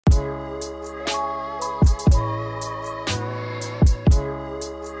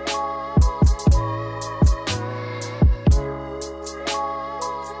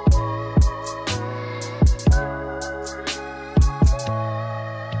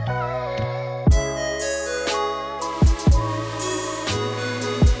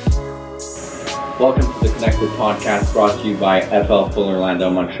Welcome to the Connected Podcast brought to you by FL Fuller Landau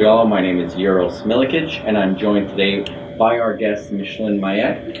Montreal. My name is Uros Milekic and I'm joined today by our guest Micheline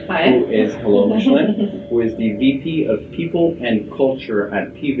Maillet. Hi. Hello Micheline, who is the VP of People and Culture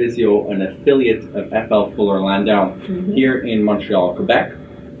at Pvisio, an affiliate of FL Fuller Landau here in Montreal, Quebec.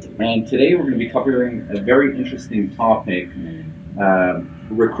 And today we're going to be covering a very interesting topic,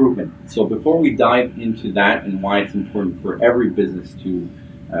 recruitment. So before we dive into that and why it's important for every business to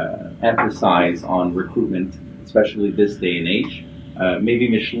emphasize on recruitment, especially this day and age, maybe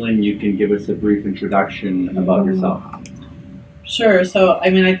Micheline, you can give us a brief introduction about yourself. Sure. So,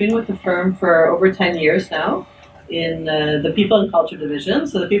 I've been with the firm for over 10 years now in the People and Culture division.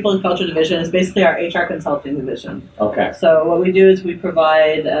 So the People and Culture division is basically our HR consulting division. Okay. So what we do is we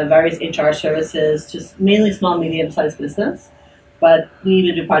provide various HR services to mainly small, medium-sized business, but we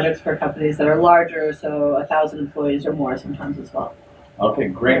need to do projects for companies that are larger, so 1,000 employees or more sometimes as well. Okay,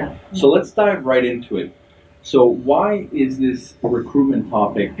 great. Yeah. So let's dive right into it. So why is this recruitment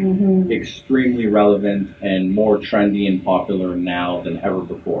topic extremely relevant and more trendy and popular now than ever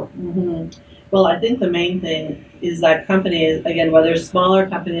before? Well, I think the main thing is that companies, again, whether smaller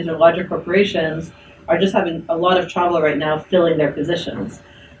companies or larger corporations, are just having a lot of trouble right now filling their positions.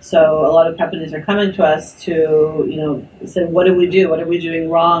 So a lot of companies are coming to us to, say, what do we do? What are we doing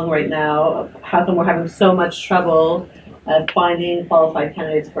wrong right now? How come we're having so much trouble finding qualified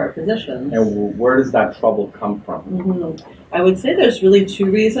candidates for our positions? And where does that trouble come from? I would say there's really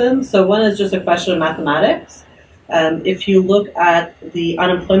two reasons. So one is just a question of mathematics. If you look at the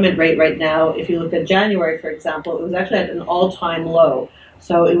unemployment rate right now, if you look at January, for example, it was actually at an all-time low.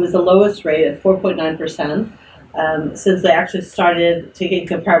 So it was the lowest rate at 4.9%. Since they actually started taking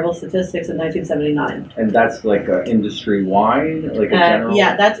comparable statistics in 1979. And that's like industry-wide, like a general?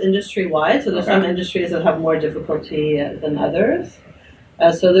 Yeah, that's industry-wide. So there's some industries that have more difficulty than others.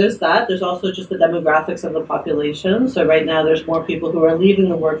 So there's that. There's also just the demographics of the population. So right now there's more people who are leaving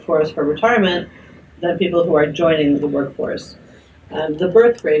the workforce for retirement than people who are joining the workforce. The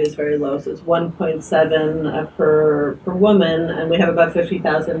birth rate is very low, so it's 1.7 per woman, and we have about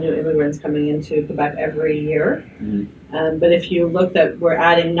 50,000 new immigrants coming into Quebec every year. But if you look at, we're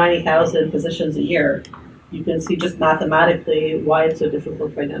adding 90,000 positions a year, you can see just mathematically why it's so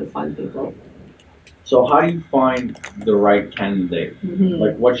difficult right now to find people. So how do you find the right candidate?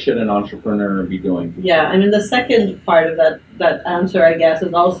 Like, what should an entrepreneur be doing? Yeah, the second part of that answer, I guess,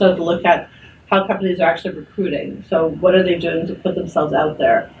 is also to look at how companies are actually recruiting. So what are they doing to put themselves out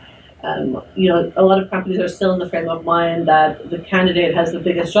there? A lot of companies are still in the frame of mind that the candidate has the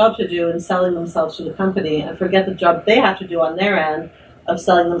biggest job to do in selling themselves to the company and forget the job they have to do on their end of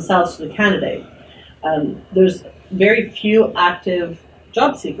selling themselves to the candidate. There's very few active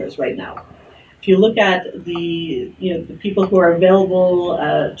job seekers right now. If you look at the people who are available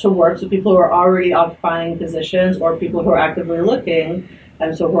to work, so people who are already occupying positions or people who are actively looking,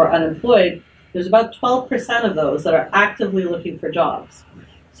 and so who are unemployed, there's about 12% of those that are actively looking for jobs.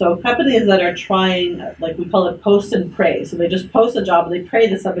 So companies that are trying, like we call it post and pray, so they just post a job and they pray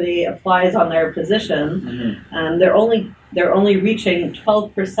that somebody applies on their position, and they're only reaching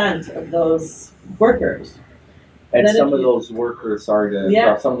 12% of those workers. And some of those workers,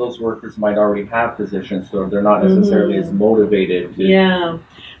 some of those workers might already have positions, so they're not necessarily as motivated.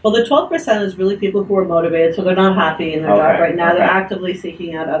 Well, the 12% is really people who are motivated, so they're not happy in their job right now. They're actively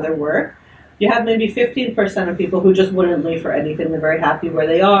seeking out other work. You have maybe 15% of people who just wouldn't leave for anything. They're very happy where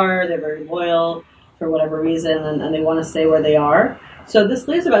they are. They're very loyal for whatever reason, and they want to stay where they are. So this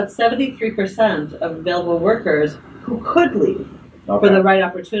leaves about 73% of available workers who could leave for the right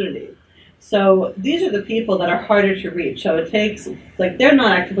opportunity. So these are the people that are harder to reach. So it takes, they're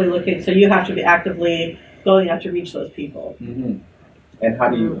not actively looking, so you have to be actively going out to reach those people. And how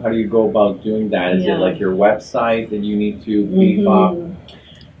do you go about doing that? Is it like your website that you need to beef up?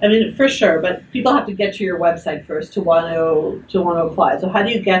 For sure, but people have to get to your website first to want to apply. So how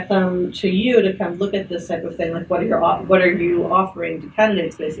do you get them to you to come look at this type of thing? Like what are you offering to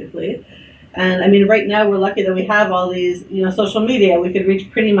candidates, basically? And right now we're lucky that we have all these, social media. We could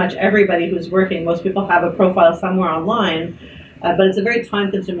reach pretty much everybody who's working. Most people have a profile somewhere online, but it's a very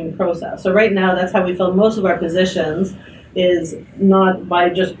time-consuming process. So right now, that's how we fill most of our positions, is not by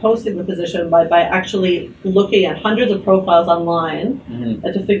just posting the position, but by actually looking at hundreds of profiles online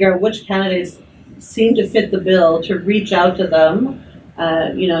to figure out which candidates seem to fit the bill, to reach out to them,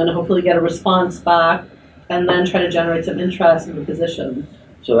 and hopefully get a response back, and then try to generate some interest in the position.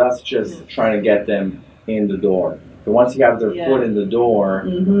 So that's just trying to get them in the door. So once you have their foot in the door,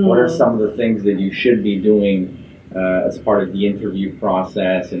 what are some of the things that you should be doing as part of the interview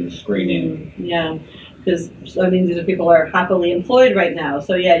process and the screening? because I mean these are people who are happily employed right now.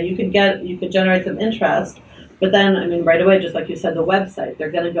 So yeah, you could generate some interest. But then, I mean, right away, just like you said, the website,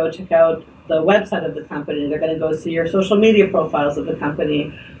 they're going to go check out the website of the company. They're going to go see your social media profiles of the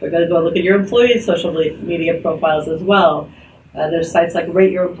company. They're going to go look at your employees' social media profiles as well. There's sites like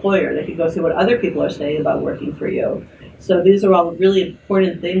Rate Your Employer. They can go see what other people are saying about working for you. So these are all really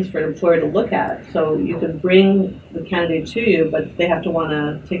important things for an employer to look at. So you can bring the candidate to you, but they have to want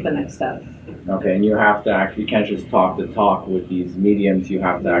to take the next step. Okay, and you have to actually, you can't just talk the talk with these mediums, you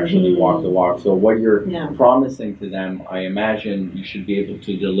have to actually walk the walk. So what you're promising to them, I imagine you should be able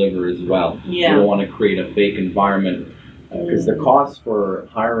to deliver as well. You don't want to create a fake environment, because the cost for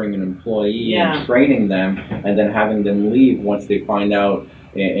hiring an employee and training them and then having them leave once they find out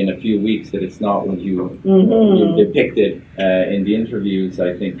in a few weeks that it's not what you depicted in the interviews,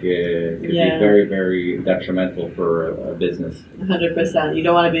 I think could be very, very detrimental for a business. 100%. You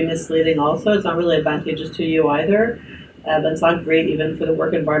don't want to be misleading also. It's not really advantageous to you either. But it's not great even for the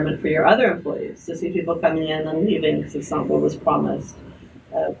work environment for your other employees to see people coming in and leaving because it's not what was promised.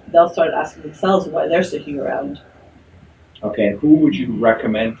 They'll start asking themselves why they're sticking around. Okay, who would you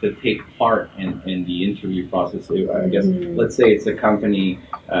recommend to take part in the interview process? I guess, let's say it's a company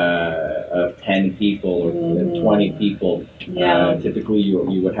of 10 people or 20 people. Typically,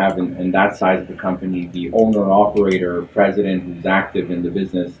 you would have in that size of the company, the owner, operator, president who's active in the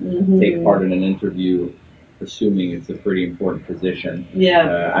business take part in an interview, assuming it's a pretty important position.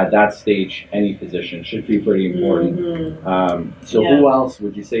 At that stage, any position should be pretty important. So who else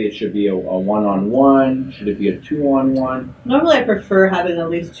would you say it should be a one-on-one? Should it be a two-on-one? Normally I prefer having at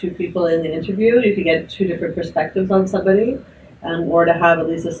least two people in the interview. You could get two different perspectives on somebody, or to have at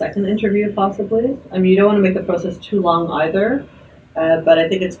least a second interview possibly. I mean, you don't want to make the process too long either, but I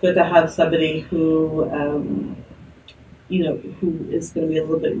think it's good to have somebody who who is going to be a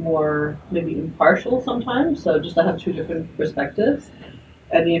little bit more maybe impartial sometimes. So just to have two different perspectives.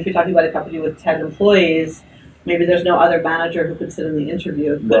 I mean, if you're talking about a company with 10 employees, maybe there's no other manager who could sit in the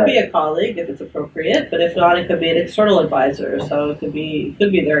interview. It could be a colleague if it's appropriate, but if not, it could be an external advisor. So it could be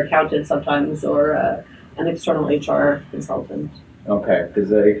their accountant sometimes, or an external HR consultant. Okay,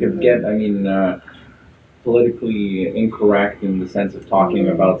 because it could get, I mean, politically incorrect in the sense of talking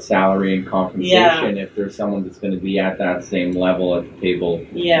about salary and compensation if there's someone that's going to be at that same level at the table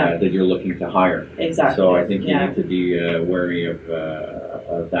that you're looking to hire. Exactly. So I think you need to be wary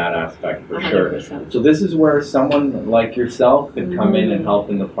of that aspect for 100%. Sure. So this is where someone like yourself could come in and help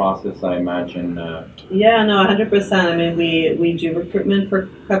in the process, I imagine. Yeah, no, 100%. I mean, we do recruitment for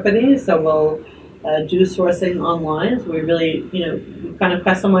companies, so we'll do sourcing online. So we really, we kind of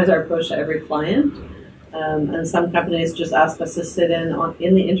customize our approach to every client. And some companies just ask us to sit in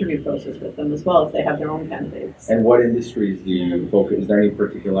the interview process with them as well if they have their own candidates. And what industries do you focus? Is there any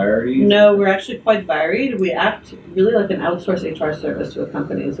particularities? No, we're actually quite varied. We act really like an outsourced HR service to a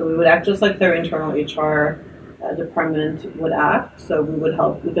company. So we would act just like their internal HR department would act. So we could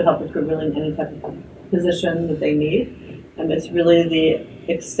help recruit really in any type of position that they need. And it's really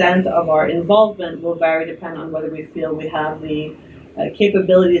the extent of our involvement will vary depending on whether we feel we have the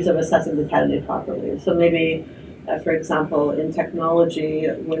capabilities of assessing the candidate properly. So maybe, for example, in technology,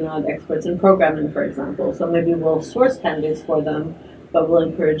 we're not experts in programming, for example. So maybe we'll source candidates for them, but we'll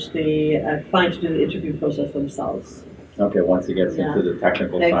encourage the client to do the interview process themselves. Okay, once it gets into the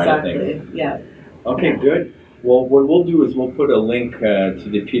technical side of things. Yeah. Okay, good. Well, what we'll do is we'll put a link to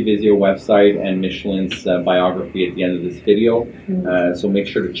the Pvisio website and Micheline's biography at the end of this video. So make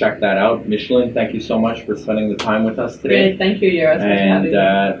sure to check that out. Micheline, thank you so much for spending the time with us today. Great, thank you, Uros.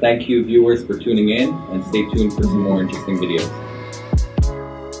 And thank you, viewers, for tuning in. And stay tuned for some more interesting videos.